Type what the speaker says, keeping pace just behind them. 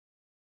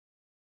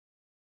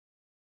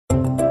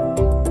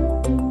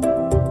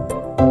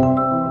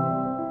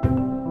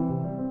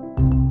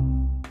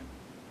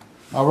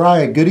All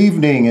right, good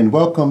evening and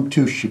welcome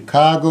to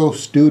Chicago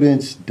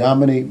Students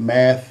Dominate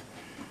Math.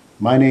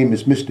 My name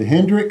is Mr.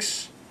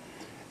 Hendricks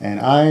and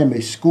I am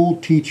a school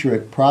teacher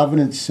at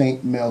Providence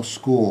St. Mel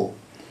School.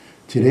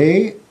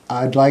 Today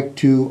I'd like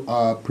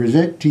to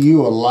present to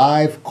you a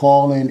live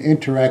call-in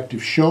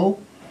interactive show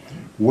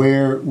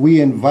where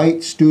we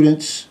invite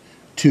students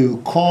to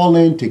call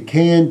in to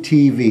CAN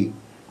TV.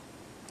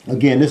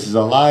 Again, this is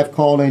a live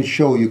call-in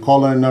show. You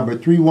call in number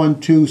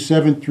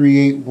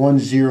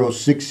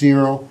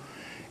 312-738-1060.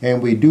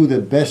 And we do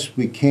the best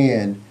we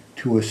can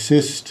to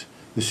assist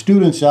the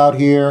students out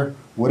here,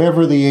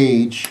 whatever the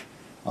age,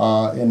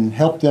 and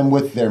help them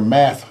with their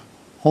math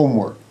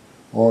homework.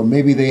 Or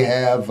maybe they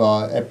have,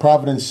 at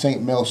Providence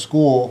St. Mel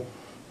School,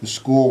 the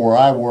school where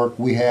I work,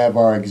 we have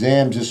our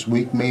exams this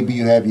week. Maybe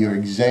you have your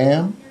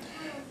exam.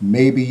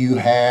 Maybe you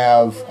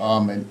have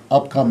an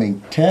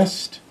upcoming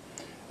test.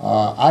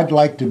 I'd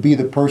like to be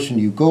the person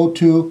you go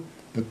to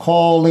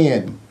call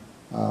in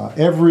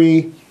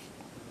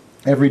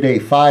every day,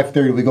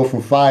 5:30. We go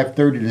from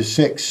 5:30 to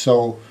 6,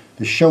 so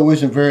the show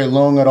isn't very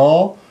long at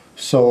all.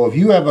 So if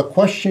you have a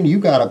question, you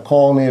got to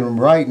call in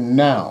right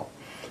now.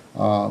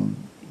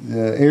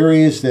 The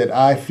areas that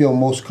I feel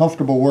most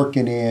comfortable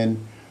working in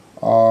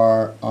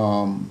are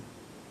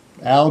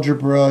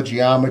algebra,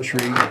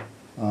 geometry,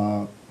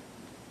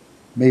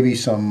 maybe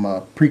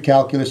some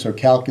pre-calculus or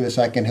calculus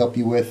I can help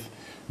you with.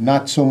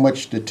 Not so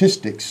much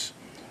statistics,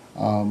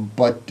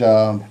 but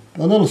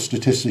a little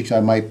statistics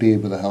I might be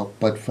able to help.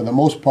 But for the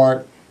most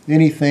part,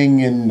 anything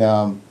in,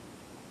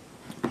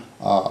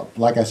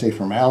 like I say,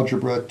 from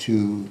algebra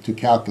to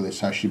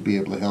calculus, I should be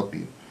able to help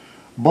you.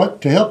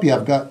 But to help you,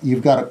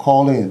 you've got to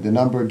call in. The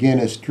number again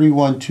is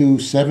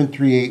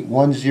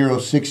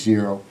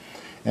 312-738-1060,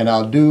 and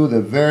I'll do the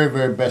very,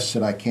 very best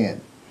that I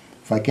can.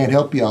 If I can't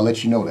help you, I'll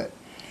let you know that.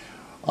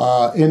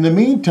 In the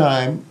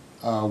meantime,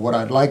 what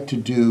I'd like to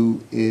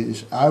do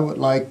is I would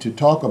like to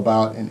talk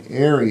about an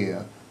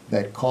area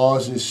that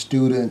causes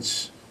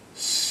students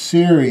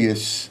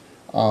serious,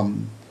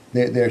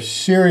 they're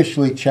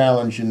seriously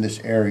challenged in this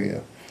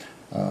area.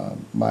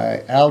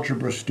 My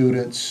algebra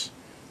students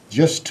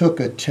just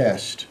took a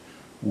test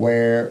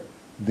where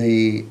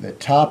the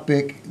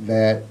topic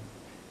that,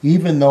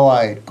 even though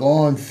I had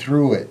gone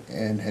through it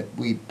and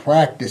we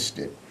practiced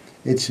it,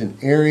 it's an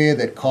area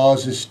that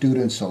causes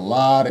students a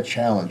lot of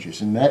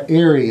challenges. And that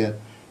area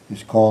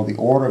is called the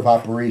order of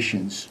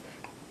operations.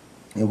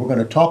 And we're going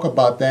to talk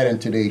about that in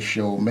today's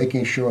show,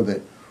 making sure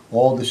that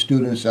all the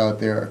students out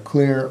there are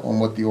clear on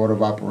what the order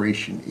of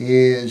operation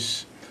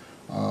is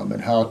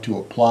and how to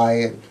apply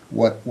it,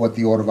 what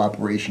the order of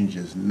operations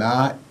is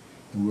not.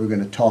 And we're going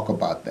to talk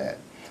about that.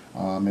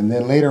 And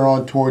then later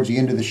on towards the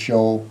end of the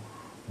show,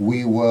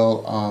 we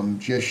will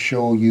just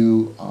show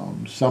you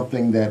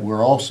something that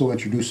we're also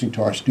introducing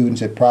to our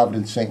students at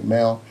Providence St.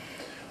 Mel.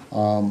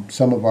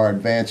 Some of our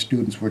advanced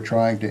students were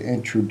trying to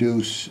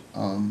introduce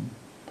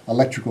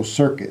electrical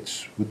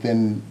circuits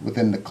within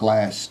the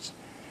class,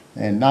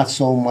 and not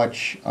so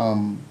much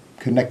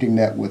connecting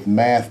that with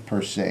math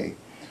per se,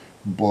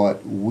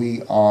 but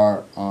we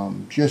are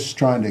just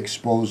trying to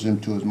expose them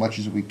to as much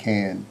as we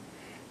can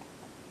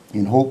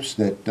in hopes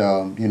that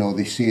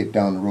they see it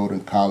down the road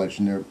in college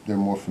and they're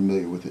more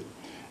familiar with it.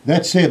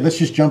 That said, let's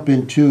just jump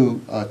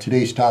into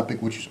today's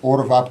topic, which is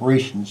order of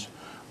operations.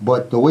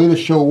 But the way the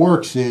show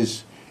works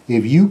is,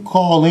 if you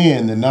call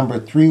in the number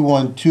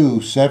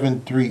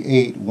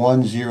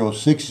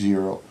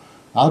 312-738-1060,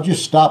 I'll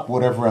just stop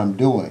whatever I'm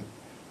doing.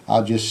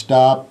 I'll just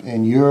stop,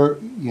 and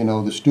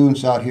the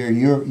students out here,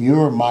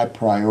 you're my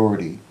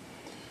priority.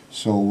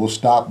 So we'll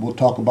stop, we'll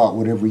talk about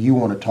whatever you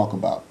want to talk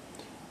about.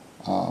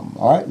 All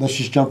right, let's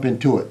just jump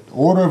into it.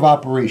 Order of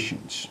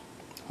operations.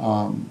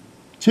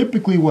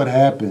 Typically what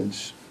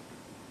happens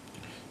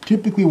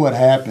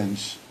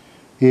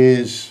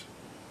is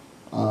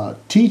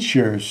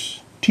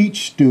teachers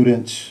teach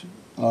students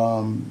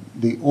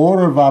the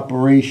order of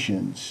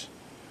operations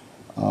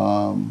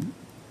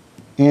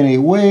in a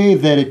way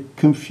that it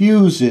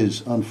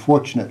confuses,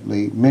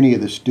 unfortunately, many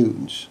of the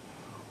students.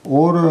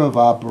 Order of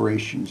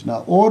operations.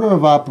 Now, order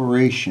of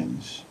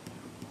operations.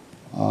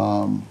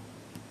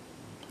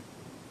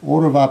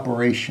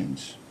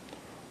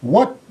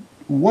 What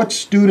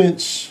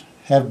students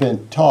have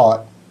been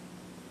taught?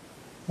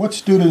 What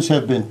students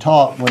have been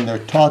taught when they're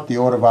taught the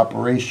order of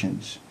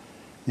operations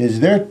is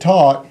they're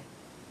taught,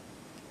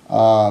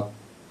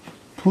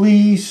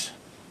 please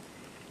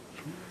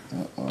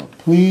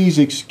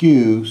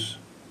excuse,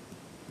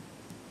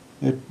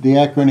 the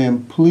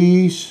acronym,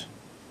 please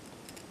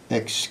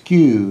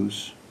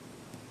excuse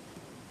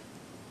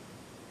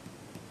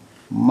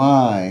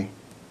my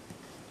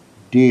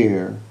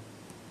dear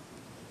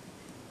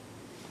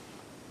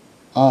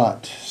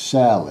Aunt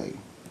Sally.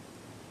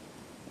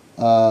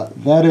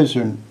 That is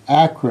an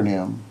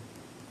acronym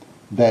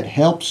that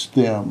helps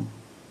them.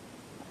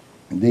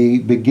 The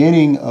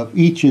beginning of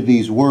each of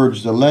these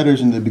words, the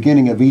letters in the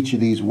beginning of each of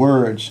these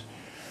words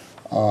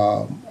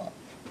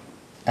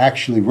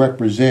actually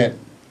represent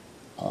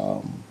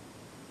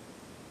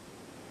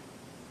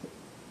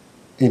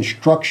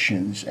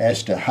instructions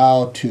as to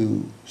how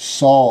to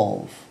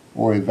solve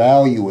or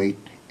evaluate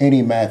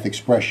any math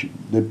expression.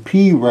 The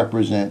P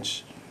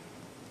represents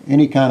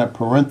any kind of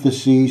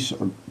parentheses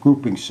or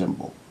grouping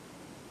symbol.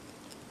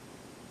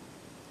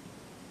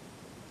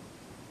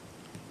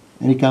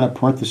 Any kind of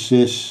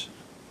parentheses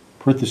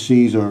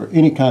or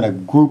any kind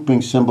of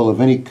grouping symbol of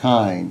any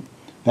kind,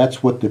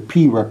 that's what the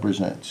P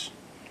represents.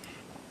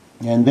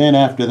 And then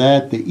after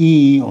that, the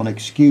E on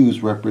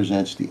excuse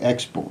represents the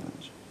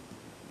exponents.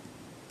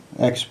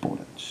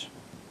 Exponents.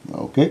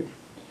 Okay?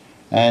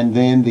 And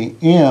then the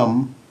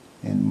M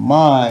in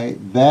my,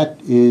 that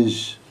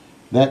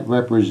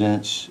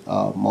represents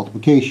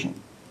multiplication.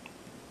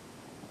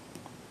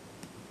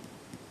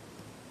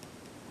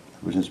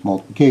 Represents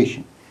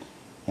multiplication.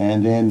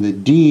 And then the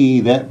D,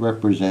 that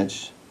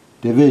represents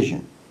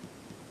division.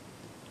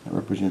 That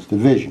represents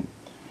division.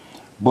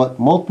 But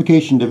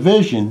multiplication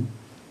division,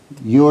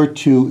 you're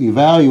to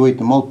evaluate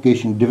the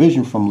multiplication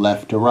division from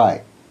left to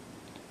right.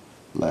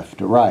 Left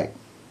to right.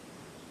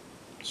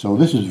 So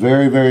this is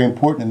very, very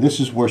important, and this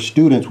is where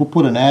students, we'll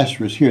put an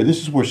asterisk here,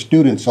 this is where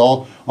students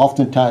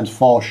oftentimes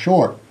fall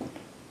short.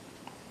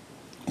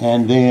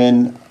 And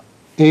then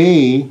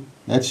A,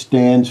 that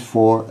stands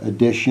for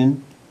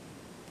addition,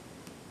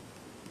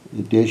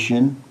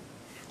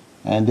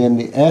 and then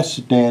the S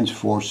stands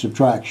for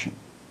subtraction.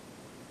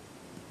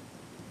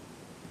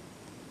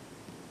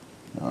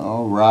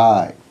 All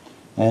right.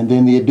 And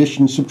then the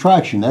addition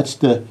subtraction, that's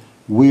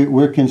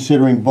we're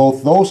considering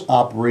both those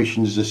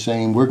operations the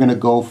same. We're going to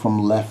go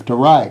from left to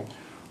right.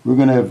 We're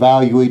going to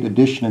evaluate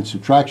addition and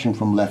subtraction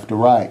from left to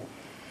right.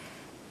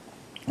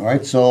 All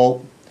right,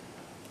 so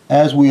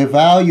as we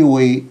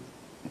evaluate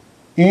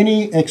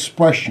any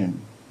expression,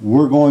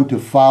 we're going to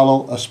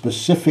follow a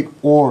specific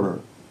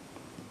order.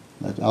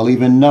 I'll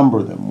even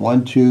number them,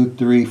 1, 2,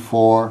 3,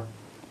 4,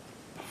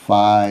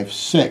 5,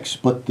 6.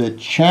 But the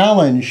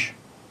challenge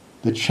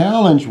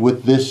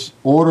with this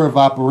order of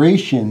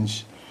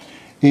operations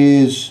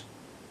is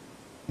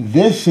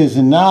this is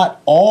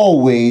not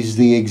always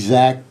the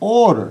exact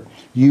order.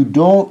 You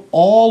don't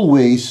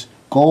always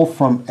go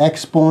from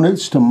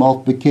exponents to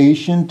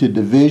multiplication to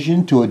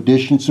division to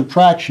addition,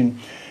 subtraction,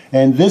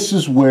 and this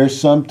is where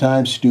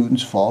sometimes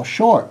students fall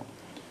short.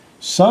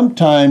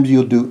 Sometimes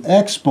you'll do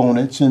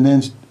exponents, and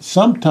then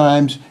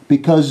sometimes,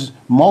 because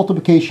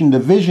multiplication and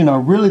division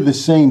are really the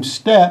same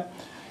step,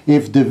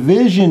 if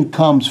division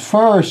comes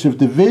first, if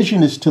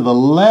division is to the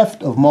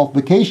left of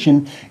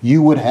multiplication,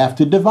 you would have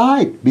to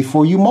divide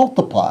before you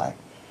multiply.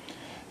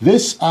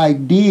 This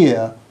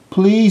idea,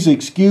 please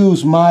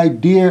excuse my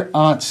dear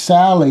Aunt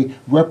Sally,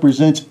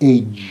 represents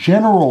a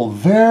general,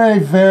 very,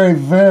 very,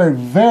 very,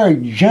 very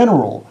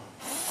general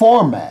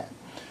format.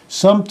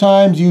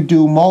 Sometimes you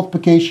do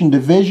multiplication,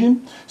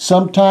 division.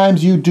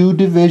 Sometimes you do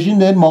division,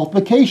 then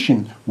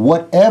multiplication.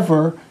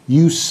 Whatever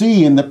you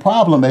see in the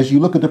problem as you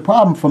look at the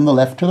problem from the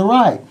left to the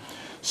right.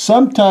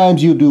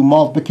 Sometimes you do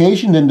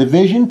multiplication, then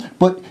division,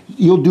 but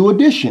you'll do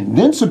addition,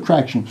 then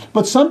subtraction.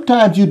 But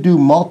sometimes you do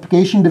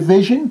multiplication,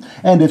 division,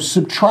 and if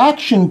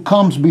subtraction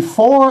comes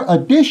before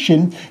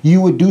addition, you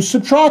would do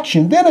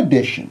subtraction, then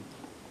addition.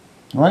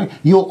 All right?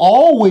 You'll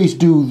always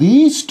do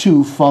these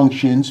two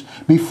functions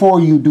before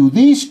you do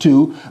these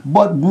two,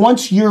 but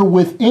once you're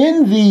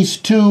within these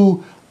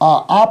two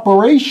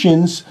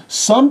operations,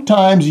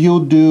 sometimes you'll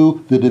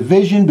do the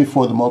division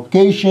before the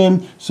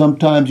multiplication,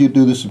 sometimes you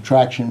do the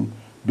subtraction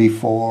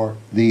before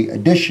the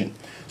addition.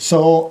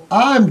 So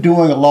I'm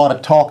doing a lot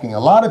of talking. A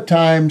lot of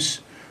times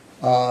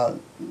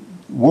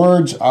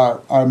words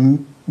are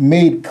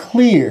made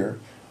clear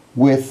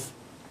with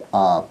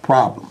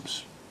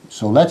problems.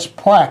 So let's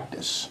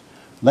practice.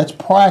 Let's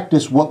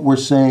practice what we're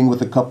saying with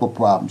a couple of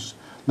problems.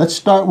 Let's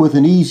start with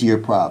an easier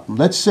problem.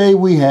 Let's say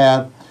we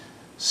have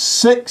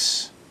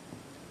 6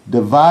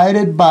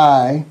 divided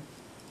by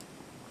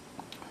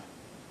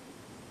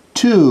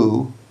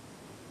 2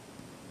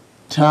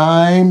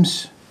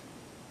 times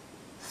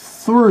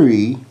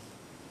 3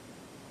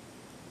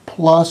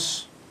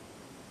 plus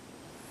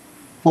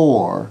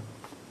 4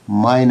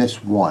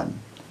 minus 1.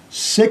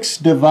 6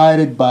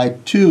 divided by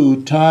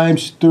 2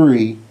 times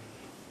 3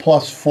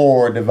 plus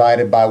 4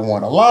 divided by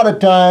 1. A lot of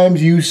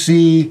times you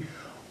see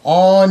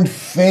on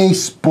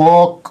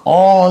Facebook,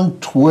 on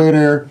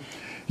Twitter,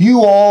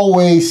 you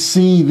always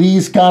see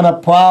these kind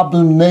of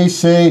problems. They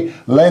say,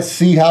 let's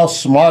see how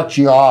smart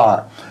you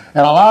are.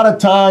 And a lot of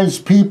times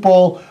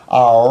people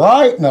are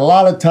right and a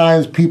lot of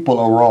times people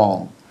are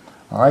wrong.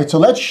 All right, so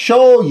let's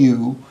show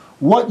you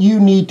what you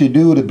need to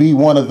do to be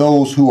one of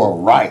those who are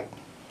right.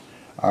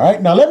 All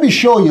right, now let me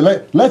show you.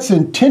 Let's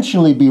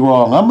intentionally be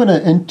wrong. I'm going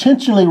to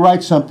intentionally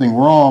write something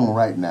wrong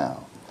right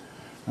now.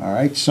 All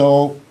right,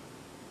 so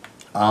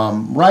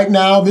right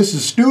now this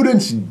is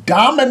Students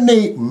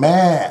Dominate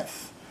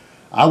Math.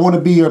 I want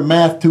to be your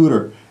math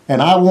tutor,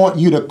 and I want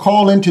you to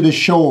call into the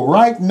show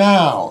right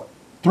now,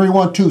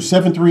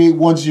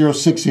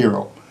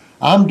 312-738-1060.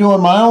 I'm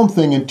doing my own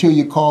thing until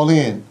you call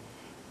in.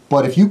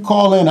 But if you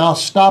call in, I'll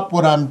stop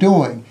what I'm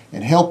doing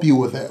and help you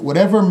with that.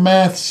 Whatever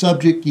math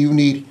subject you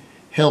need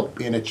help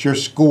in at your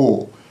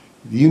school.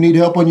 If you need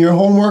help on your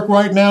homework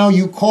right now,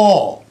 you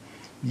call.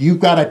 You've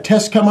got a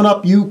test coming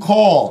up, you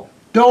call.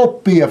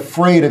 Don't be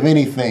afraid of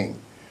anything.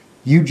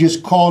 You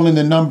just call in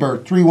the number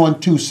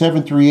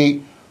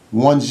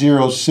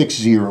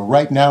 312-738-1060.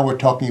 Right now we're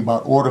talking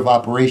about order of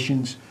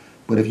operations,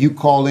 but if you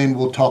call in,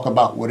 we'll talk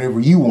about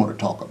whatever you want to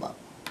talk about.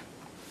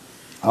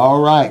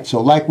 All right, so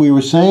like we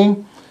were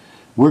saying,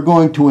 we're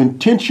going to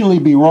intentionally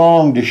be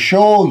wrong to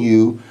show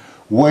you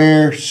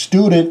where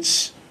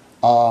students,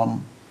 the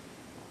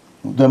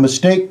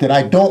mistake that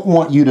I don't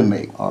want you to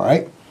make, all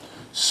right?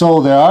 So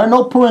there are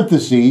no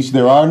parentheses,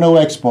 there are no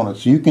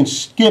exponents. You can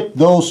skip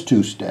those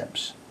two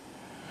steps.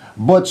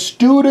 But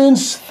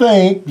students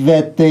think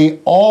that they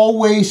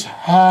always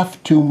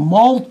have to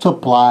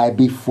multiply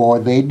before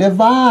they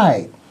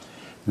divide.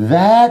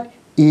 That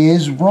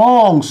is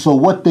wrong. So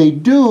what they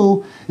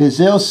do is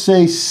they'll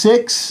say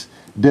 6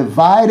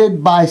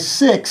 divided by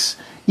 6,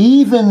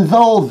 even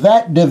though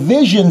that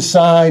division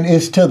sign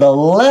is to the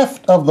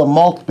left of the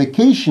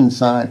multiplication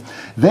sign.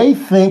 They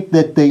think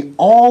that they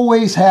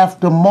always have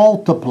to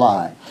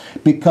multiply,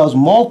 because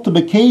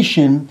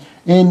multiplication,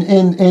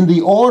 in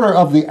the order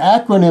of the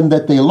acronym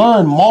that they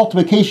learn,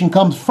 multiplication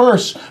comes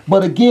first.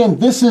 But again,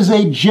 this is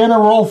a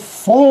general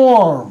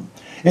form.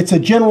 It's a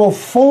general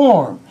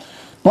form.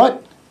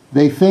 But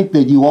they think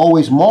that you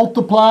always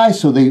multiply,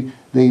 so they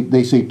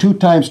say 2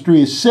 times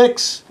 3 is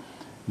 6.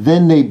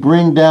 Then they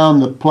bring down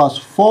the plus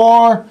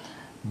 4,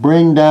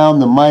 bring down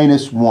the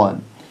minus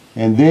 1.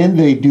 And then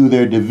they do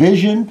their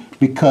division,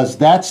 because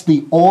that's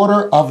the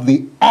order of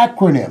the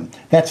acronym.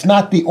 That's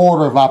not the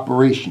order of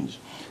operations.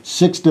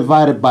 6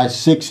 divided by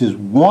 6 is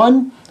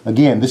 1.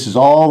 Again, this is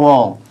all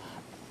wrong.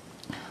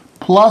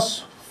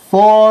 Plus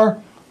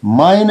 4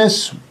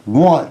 minus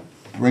 1.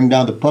 Bring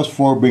down the plus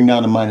 4, bring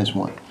down the minus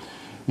 1.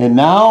 And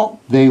now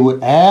they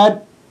would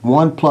add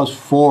 1 plus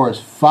 4 is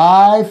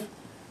 5.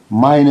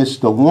 Minus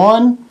the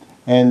 1,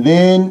 and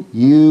then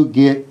you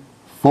get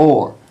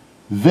 4.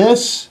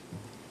 This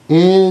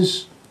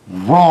is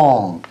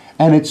wrong,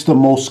 and it's the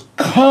most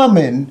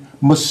common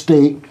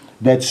mistake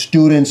that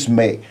students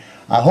make.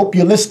 I hope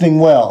you're listening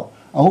well.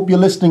 I hope you're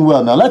listening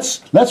well. Now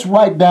let's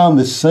write down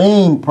the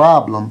same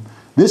problem.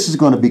 This is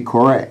going to be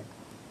correct.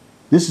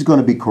 This is going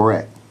to be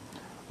correct.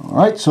 All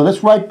right, so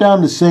let's write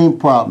down the same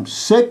problem.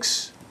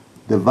 6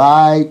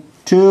 divide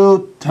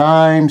 2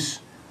 times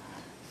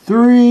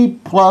 3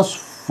 plus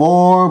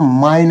 4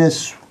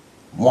 minus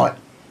 1.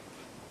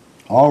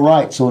 All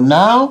right, so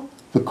now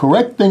the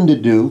correct thing to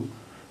do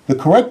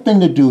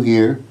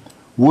here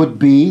would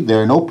be,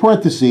 there are no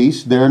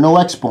parentheses, there are no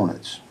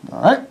exponents.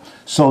 All right,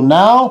 so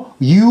now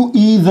you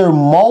either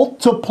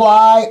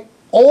multiply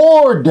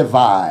or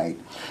divide.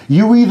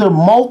 You either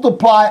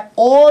multiply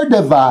or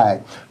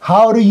divide.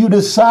 How do you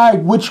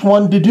decide which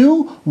one to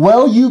do?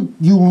 Well, you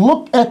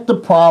look at the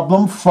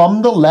problem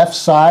from the left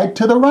side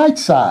to the right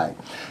side.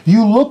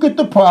 You look at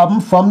the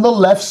problem from the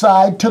left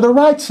side to the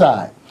right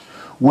side.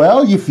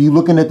 Well, if you're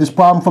looking at this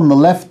problem from the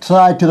left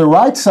side to the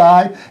right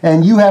side,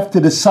 and you have to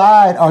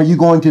decide, are you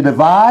going to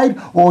divide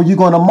or are you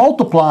going to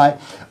multiply?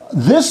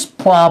 This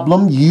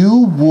problem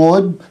you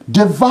would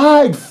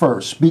divide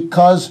first,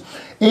 because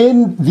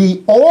in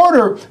the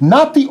order,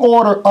 not the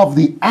order of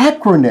the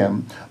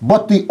acronym,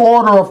 but the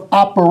order of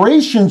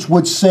operations,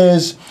 which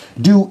says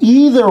do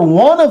either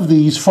one of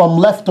these from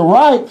left to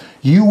right,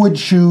 you would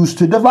choose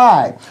to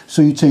divide.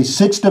 So you'd say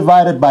 6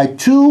 divided by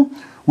 2,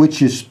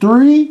 which is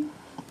 3,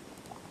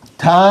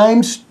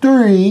 times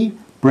 3,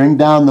 bring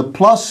down the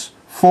plus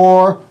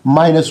 4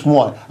 minus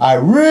 1. I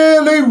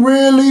really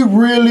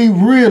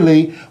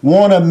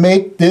want to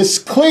make this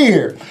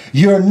clear.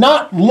 You're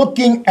not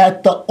looking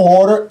at the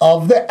order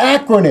of the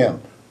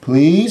acronym.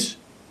 Please,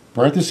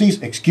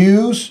 parentheses,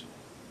 excuse,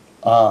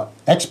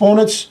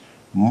 exponents,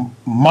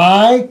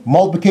 my,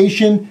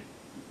 multiplication,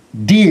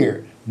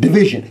 dear,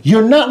 division.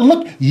 You're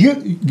not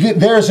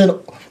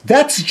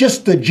that's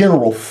just the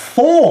general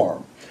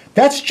form.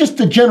 That's just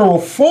the general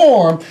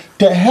form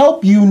to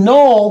help you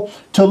know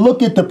to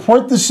look at the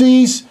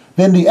parentheses,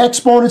 then the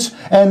exponents,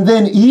 and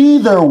then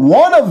either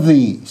one of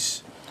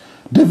these.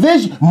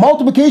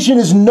 Multiplication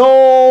is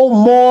no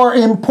more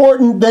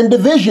important than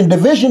division.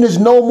 Division is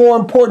no more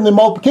important than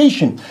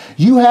multiplication.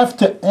 You have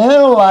to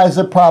analyze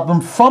the problem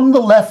from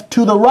the left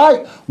to the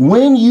right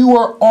when you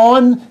are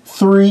on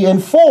 3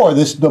 and 4,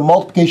 the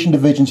multiplication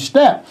division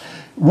step.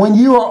 When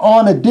you are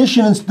on the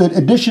addition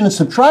and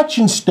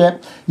subtraction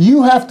step,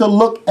 you have to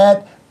look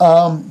at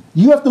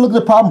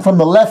the problem from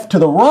the left to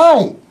the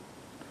right.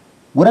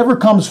 Whatever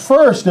comes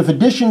first, if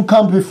addition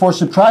comes before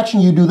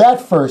subtraction, you do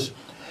that first.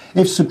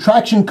 If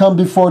subtraction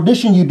comes before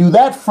addition, you do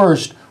that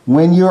first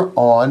when you're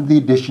on the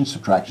addition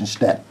subtraction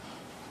step.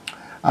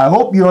 I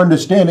hope you're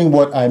understanding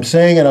what I'm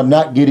saying and I'm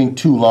not getting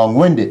too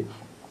long-winded.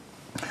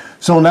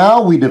 So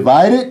now we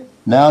divide it.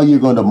 Now you're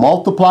going to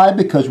multiply,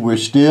 because we're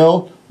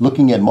still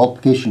looking at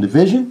multiplication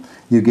division.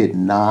 You get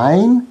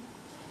 9,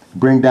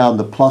 bring down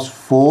the plus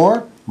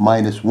 4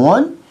 minus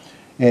 1,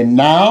 and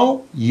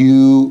now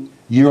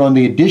you're on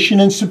the addition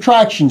and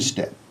subtraction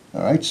step.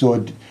 All right,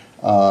 so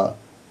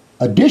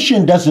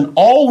addition doesn't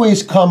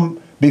always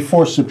come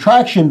before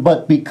subtraction,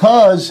 but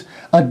because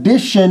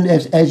addition,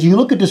 as you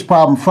look at this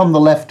problem from the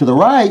left to the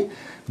right,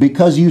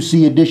 because you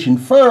see addition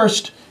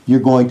first, you're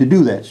going to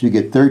do that. So you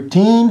get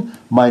 13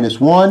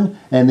 minus 1,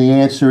 and the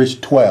answer is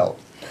 12.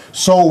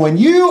 So when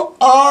you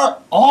are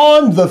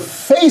on the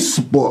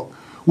Facebook,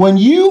 you're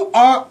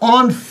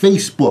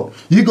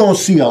going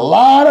to see a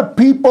lot of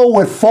people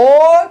with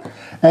 4,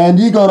 and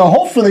you're going to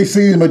hopefully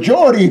see the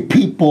majority of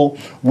people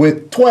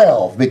with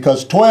 12,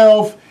 because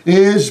 12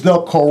 is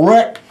the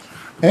correct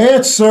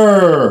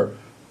answer.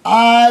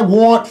 I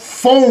want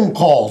phone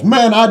calls.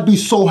 Man, I'd be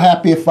so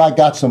happy if I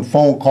got some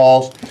phone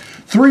calls.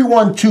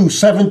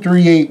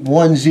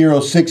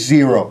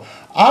 312-738-1060.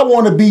 I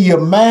want to be your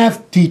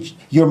math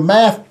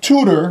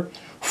tutor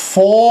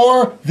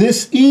for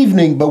this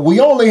evening, but we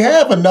only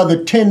have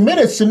another 10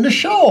 minutes in the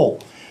show.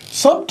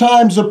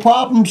 Sometimes the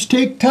problems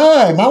take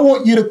time. I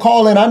want you to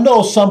call in. I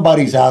know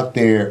somebody's out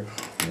there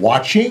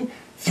watching.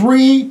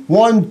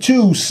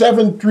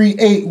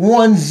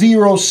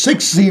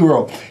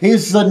 312-738-1060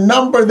 is the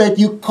number that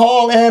you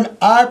call, and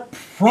I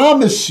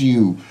promise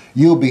you,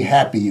 you'll be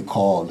happy you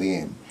called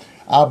in.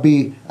 I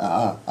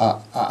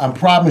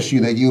promise you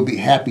that you'll be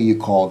happy you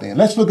called in.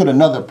 Let's look at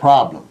another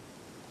problem.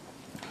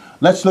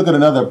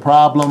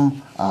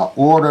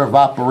 Order of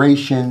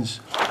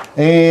operations,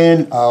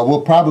 and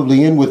we'll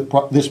probably end with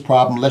this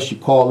problem unless you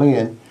call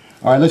in.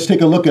 All right, let's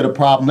take a look at a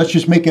problem. Let's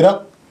just make it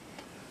up.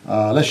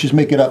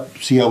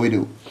 See how we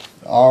do.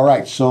 All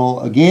right, so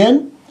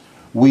again,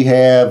 we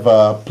have,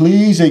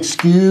 please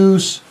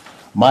excuse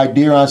my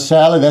dear Aunt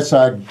Sally. That's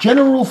our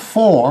general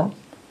form.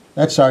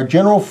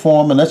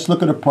 And let's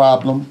look at a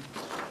problem.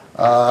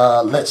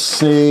 Let's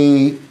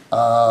say,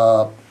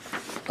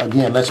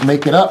 again, let's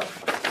make it up.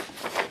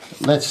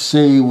 Let's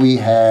say we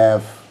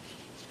have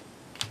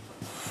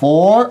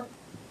 4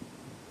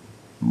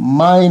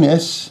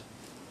 minus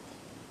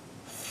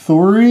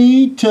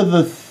 3 to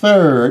the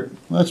third.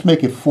 Let's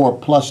make it 4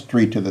 plus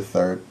 3 to the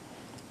third.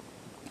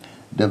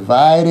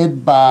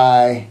 Divided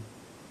by,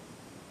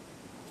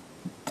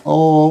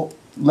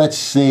 let's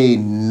say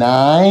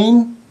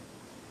 9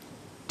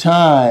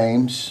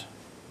 times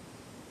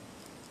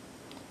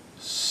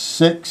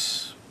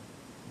 6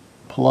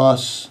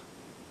 plus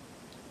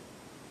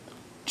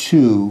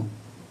 2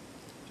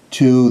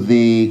 to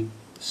the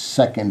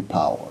second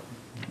power.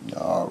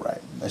 All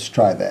right, let's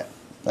try that.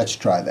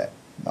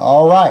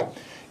 All right,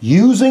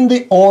 using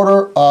the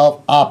order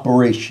of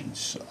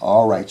operations.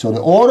 All right, so the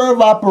order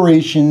of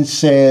operations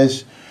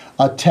says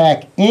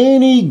attack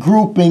any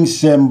grouping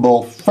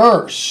symbol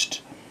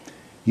first.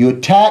 You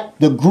attack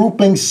the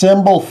grouping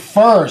symbol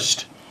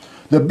first.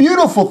 The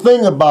beautiful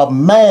thing about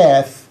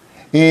math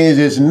is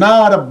it's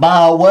not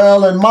about,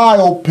 well, in my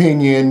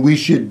opinion, we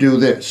should do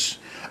this.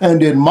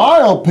 And in my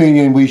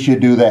opinion, we should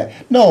do that.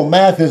 No,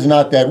 math is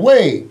not that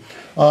way.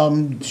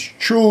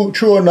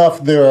 True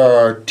enough, there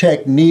are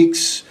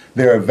techniques,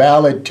 there are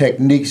valid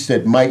techniques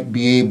that might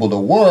be able to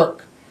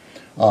work,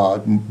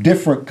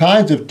 different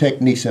kinds of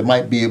techniques that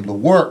might be able to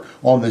work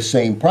on the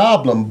same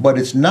problem, but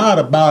it's not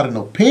about an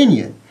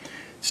opinion.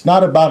 It's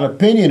not about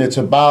opinion, it's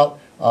about,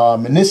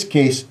 in this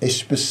case, a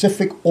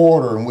specific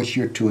order in which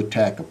you're to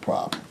attack a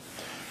problem.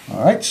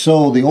 All right,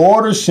 so the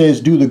order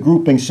says do the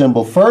grouping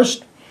symbol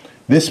first.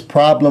 This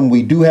problem,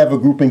 we do have a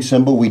grouping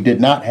symbol. We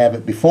did not have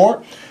it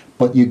before,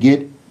 but you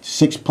get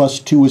 6 plus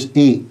 2 is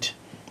 8.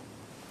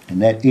 And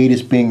that 8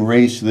 is being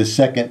raised to the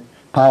second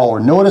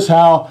power. Notice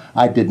how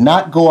I did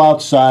not go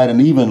outside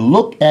and even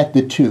look at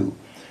the 2.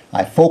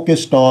 I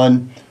focused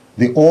on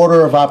the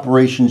order of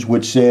operations,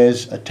 which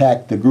says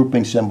attack the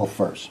grouping symbol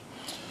first.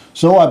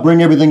 So I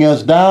bring everything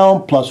else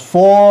down, plus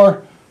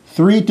 4,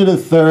 3 to the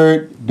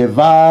third,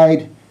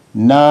 divide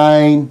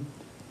 9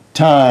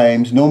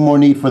 times, no more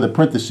need for the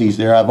parentheses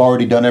there. I've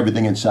already done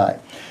everything inside.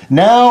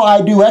 Now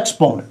I do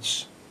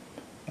exponents.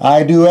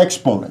 I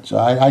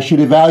should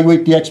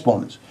evaluate the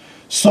exponents.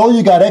 So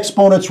you got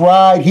exponents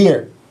right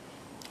here.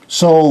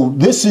 So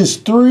this is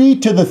 3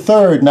 to the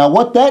third. Now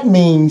what that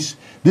means,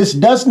 this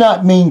does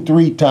not mean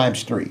 3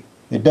 times 3.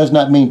 It does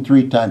not mean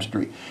 3 times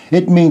 3.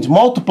 It means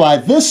multiply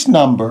this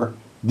number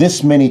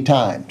this many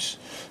times.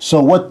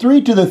 So what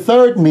 3 to the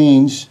third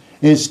means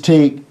is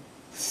take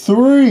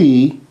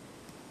 3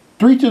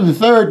 to the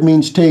third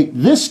means take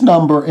this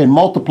number and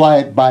multiply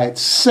it by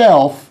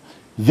itself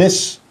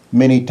this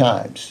many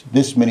times.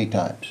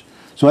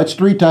 So that's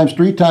 3 times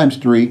 3 times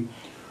 3,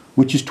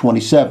 which is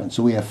 27.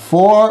 So we have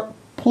 4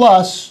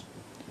 plus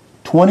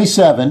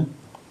 27,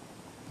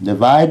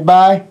 divide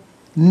by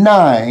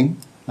 9,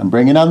 I'm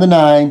bringing on the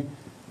 9,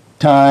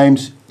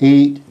 times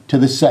 8 to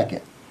the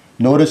second.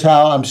 Notice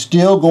how I'm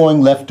still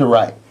going left to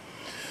right.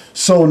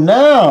 So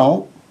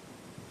now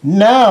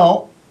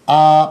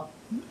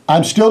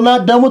I'm still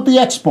not done with the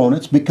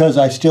exponents because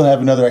I still have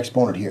another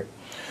exponent here.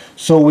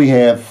 So we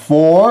have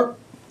 4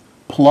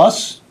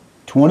 plus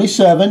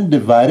 27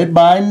 divided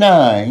by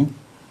 9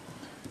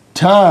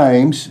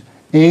 times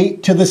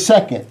 8 to the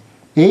second.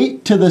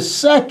 8 to the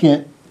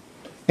second,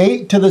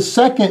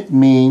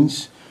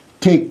 means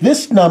take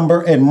this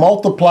number and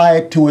multiply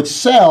it to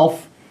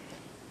itself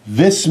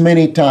this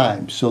many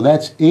times. So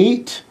that's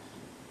 8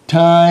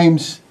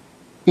 times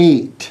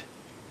 8,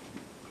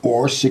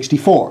 or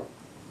 64.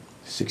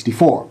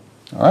 64,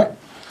 all right?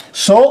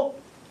 So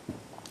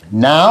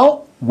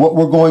now what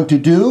we're going to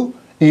do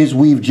is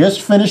we've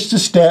just finished the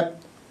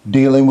step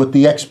dealing with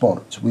the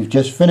exponents. We've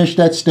just finished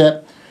that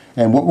step,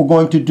 and what we're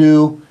going to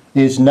do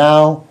is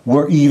now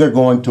we're either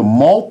going to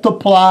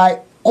multiply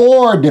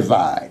or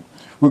divide.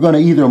 We're going to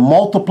either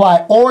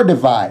multiply or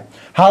divide.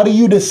 How do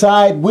you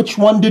decide which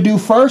one to do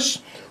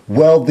first?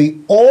 Well, the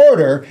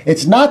order,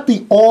 it's not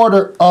the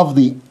order of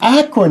the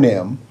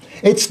acronym,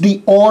 it's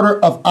the order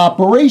of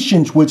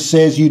operations, which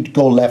says you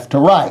go left to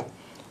right.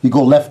 You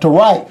go left to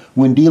right.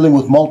 When dealing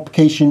with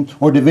multiplication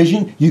or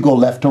division, you go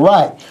left to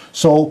right.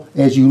 So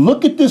as you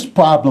look at this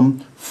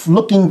problem,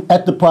 looking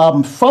at the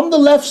problem from the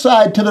left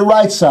side to the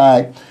right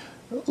side,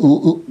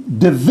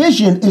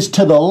 division is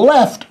to the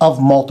left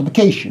of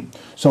multiplication.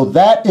 So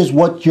that is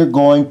what you're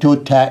going to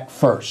attack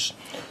first.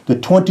 The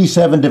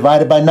 27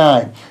 divided by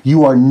 9.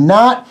 You are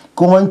not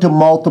going to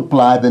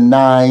multiply the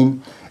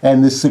 9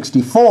 and the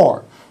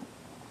 64,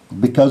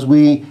 because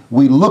we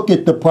look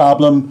at the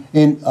problem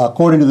in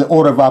according to the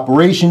order of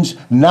operations,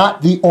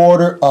 not the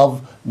order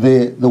of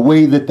the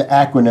way that the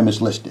acronym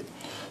is listed.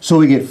 So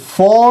we get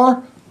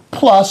 4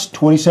 plus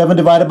 27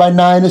 divided by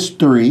 9 is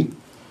 3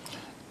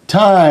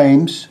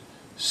 times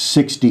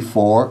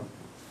 64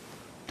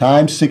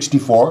 times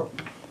 64.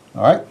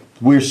 All right,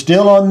 we're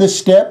still on this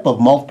step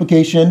of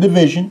multiplication and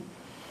division.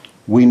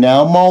 We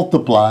now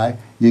multiply.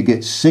 You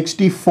get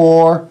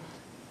 64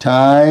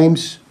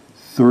 times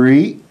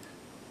 3.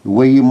 The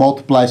way you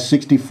multiply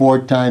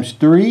 64 times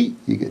 3,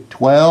 you get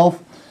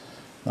 12.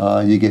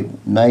 You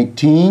get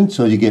 19,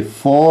 so you get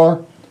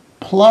 4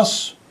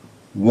 plus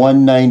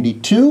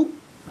 192.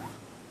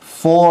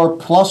 4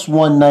 plus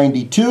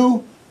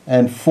 192,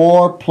 and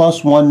 4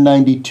 plus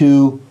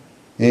 192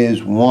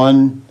 is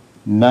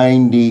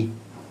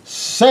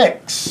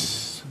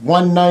 196.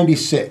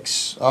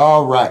 196.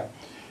 All right.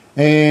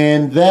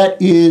 And that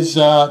is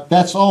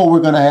that's all we're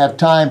going to have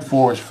time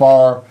for as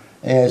far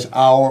as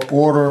our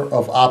order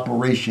of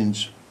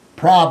operations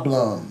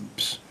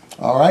problems.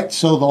 All right,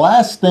 so the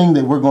last thing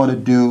that we're going to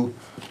do,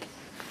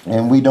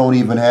 and we don't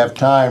even have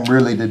time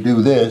really to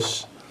do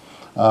this,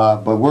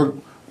 but we're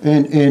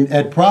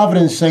at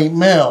Providence St.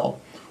 Mel,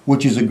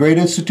 which is a great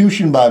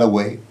institution, by the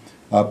way.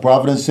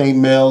 Providence St.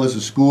 Mel is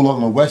a school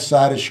on the west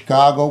side of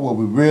Chicago where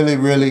we're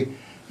really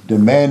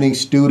demanding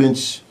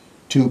students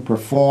to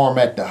perform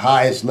at the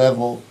highest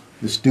level.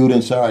 The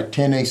students are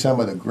attending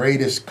some of the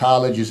greatest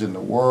colleges in the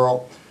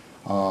world.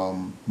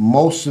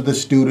 Most of the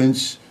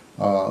students,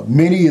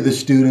 many of the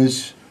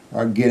students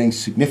are getting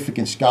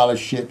significant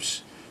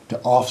scholarships to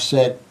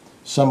offset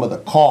some of the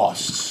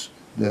costs,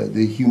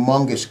 the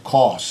humongous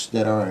costs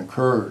that are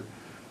incurred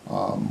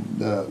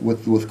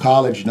with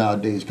college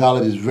nowadays.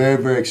 College is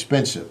very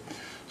expensive.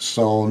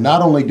 So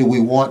not only do we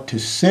want to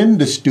send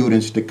the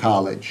students to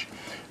college,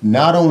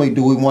 not only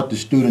do we want the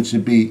students to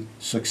be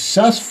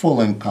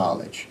successful in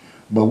college,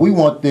 but we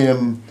want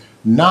them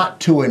not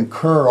to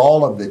incur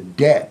all of the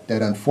debt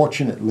that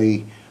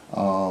unfortunately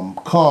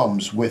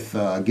comes with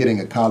getting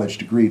a college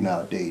degree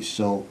nowadays.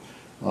 So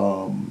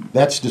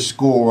that's the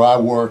school where I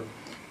work,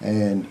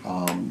 and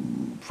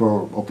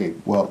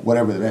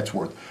whatever that's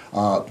worth.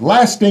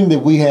 Last thing that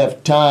we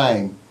have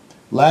time,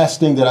 last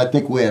thing that I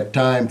think we have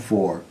time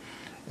for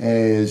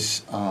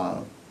is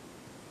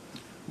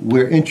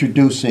we're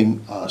introducing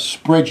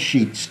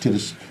spreadsheets to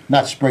this,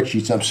 not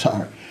spreadsheets, I'm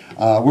sorry.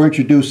 We're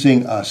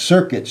introducing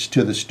circuits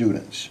to the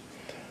students.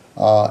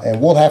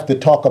 And we'll have to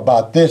talk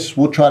about this.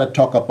 We'll try to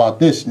talk about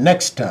this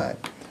next time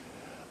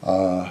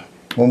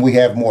when we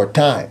have more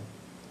time.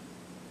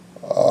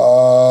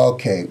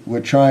 Okay,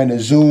 we're trying to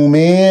zoom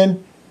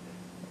in,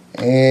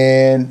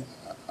 and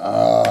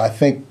I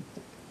think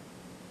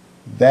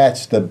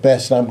that's the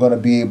best I'm going to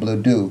be able to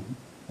do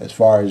as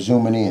far as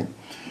zooming in.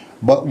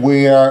 But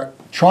we are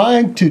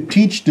trying to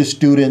teach the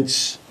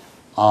students,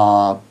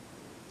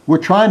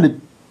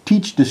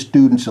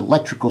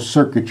 electrical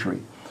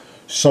circuitry.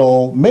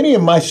 So many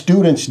of my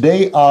students,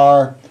 they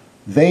are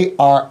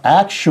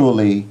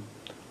actually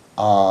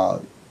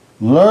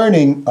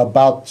learning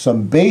about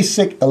some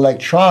basic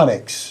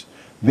electronics.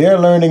 They're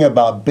learning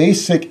about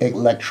basic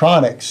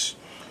electronics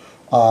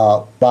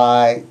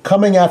by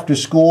coming after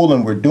school,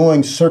 and we're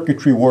doing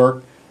circuitry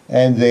work,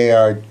 and they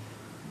are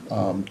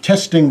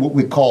testing what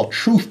we call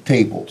truth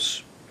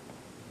tables.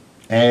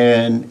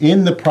 And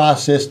in the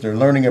process, they're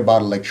learning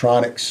about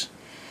electronics.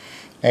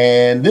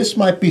 And this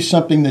might be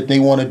something that they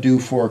want to do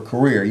for a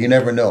career. You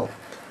never know.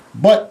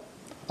 But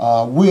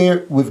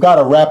we've got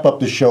to wrap up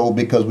the show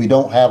because we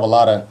don't have a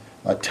lot of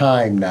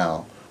time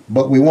now.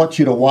 But we want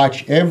you to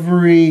watch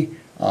every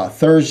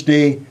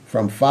Thursday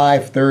from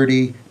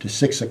 5:30 to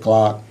 6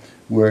 o'clock.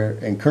 We're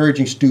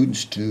encouraging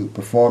students to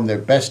perform their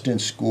best in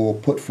school,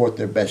 put forth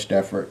their best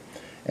effort,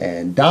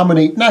 and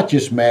dominate not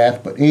just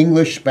math, but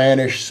English,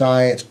 Spanish,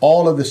 science,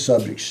 all of the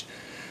subjects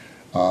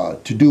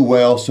to do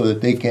well so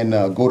that they can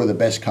go to the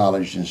best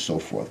college and so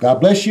forth.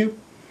 God bless you.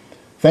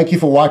 Thank you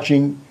for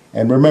watching,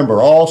 And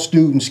remember, all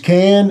students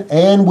can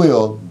and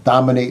will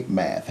dominate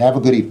math. Have a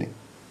good evening.